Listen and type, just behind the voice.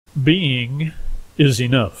Being is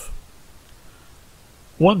enough.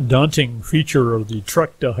 One daunting feature of the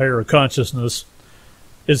trek to higher consciousness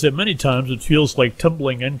is that many times it feels like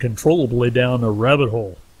tumbling uncontrollably down a rabbit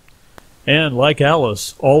hole. And like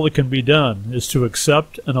Alice, all that can be done is to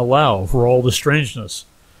accept and allow for all the strangeness,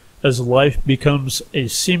 as life becomes a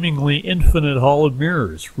seemingly infinite hall of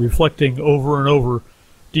mirrors, reflecting over and over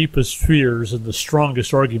deepest fears and the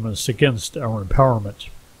strongest arguments against our empowerment.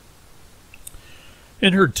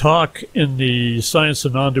 In her talk in the Science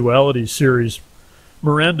of Non-Duality series,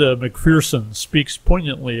 Miranda McPherson speaks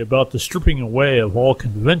poignantly about the stripping away of all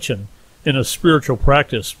convention in a spiritual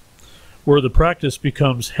practice, where the practice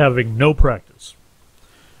becomes having no practice.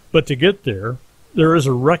 But to get there, there is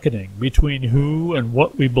a reckoning between who and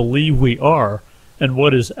what we believe we are and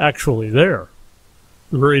what is actually there.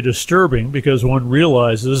 Very disturbing, because one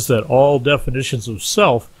realizes that all definitions of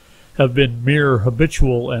self have been mere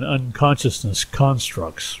habitual and unconsciousness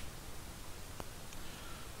constructs.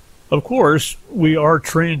 Of course, we are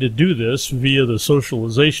trained to do this via the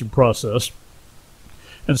socialization process,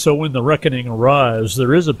 and so when the reckoning arrives,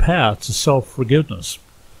 there is a path to self-forgiveness,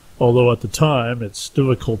 although at the time it's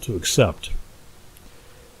difficult to accept.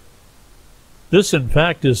 This, in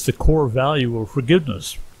fact, is the core value of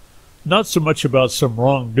forgiveness, not so much about some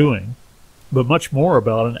wrongdoing, but much more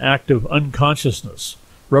about an act of unconsciousness,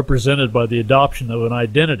 represented by the adoption of an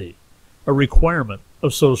identity, a requirement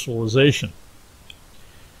of socialization.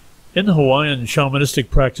 In the Hawaiian shamanistic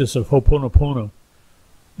practice of Ho'oponopono,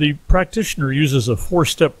 the practitioner uses a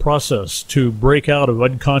four-step process to break out of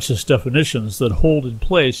unconscious definitions that hold in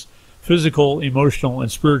place physical, emotional, and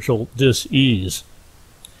spiritual dis-ease.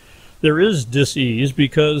 There is dis-ease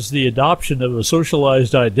because the adoption of a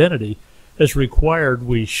socialized identity has required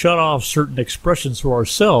we shut off certain expressions for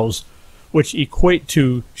ourselves, which equate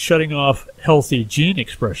to shutting off healthy gene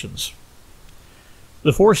expressions.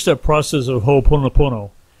 The four-step process of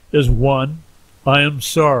Ho'oponopono is 1. I am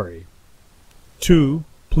sorry. 2.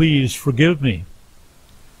 Please forgive me.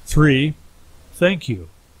 3. Thank you.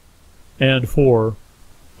 And 4.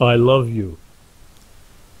 I love you.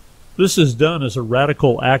 This is done as a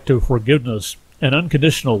radical act of forgiveness and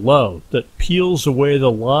unconditional love that peels away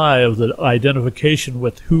the lie of the identification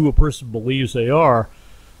with who a person believes they are,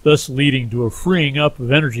 thus leading to a freeing up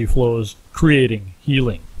of energy flows, creating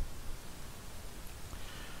healing.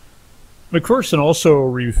 McPherson also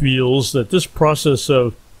reveals that this process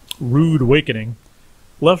of rude awakening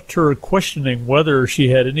left her questioning whether she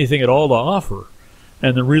had anything at all to offer,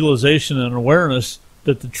 and the realization and awareness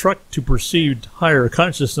that the trek to perceived higher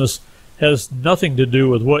consciousness has nothing to do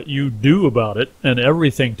with what you do about it and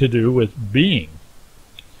everything to do with being.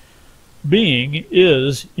 Being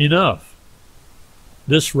is enough.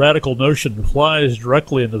 This radical notion flies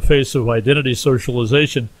directly in the face of identity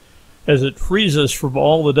socialization, as it frees us from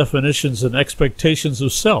all the definitions and expectations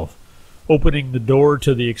of self, opening the door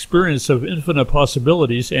to the experience of infinite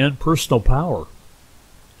possibilities and personal power.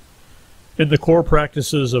 In the core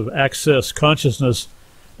practices of access consciousness,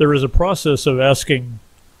 there is a process of asking,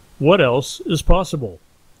 what else is possible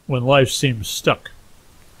when life seems stuck?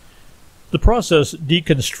 The process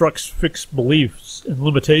deconstructs fixed beliefs and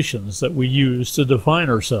limitations that we use to define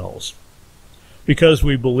ourselves. Because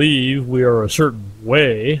we believe we are a certain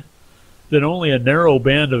way, then only a narrow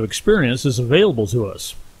band of experience is available to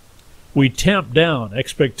us. We tamp down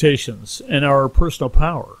expectations and our personal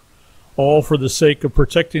power, all for the sake of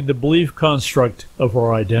protecting the belief construct of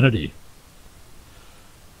our identity.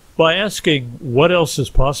 By asking what else is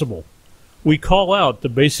possible, we call out the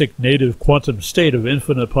basic native quantum state of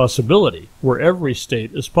infinite possibility, where every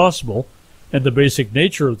state is possible, and the basic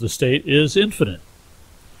nature of the state is infinite.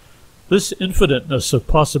 This infiniteness of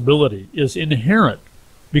possibility is inherent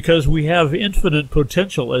because we have infinite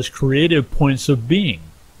potential as creative points of being.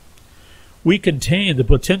 We contain the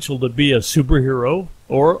potential to be a superhero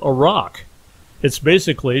or a rock. It's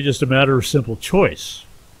basically just a matter of simple choice.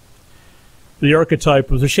 The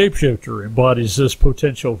archetype of the shapeshifter embodies this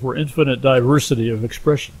potential for infinite diversity of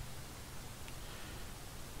expression.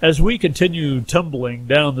 As we continue tumbling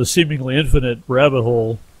down the seemingly infinite rabbit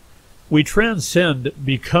hole, we transcend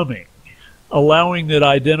becoming, allowing that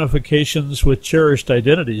identifications with cherished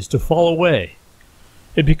identities to fall away.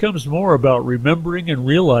 It becomes more about remembering and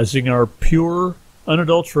realizing our pure,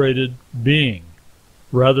 unadulterated being,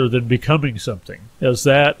 rather than becoming something, as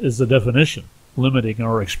that is the definition, limiting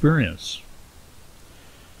our experience.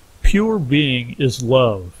 Pure being is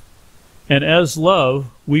love, and as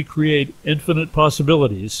love, we create infinite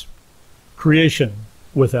possibilities, creation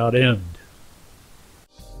without end.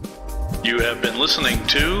 You have been listening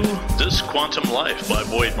to This Quantum Life by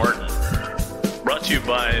Boyd Martin. Brought to you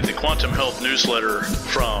by the Quantum Health Newsletter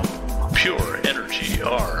from Pure Energy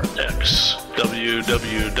RX.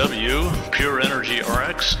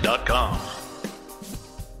 www.pureenergyrx.com.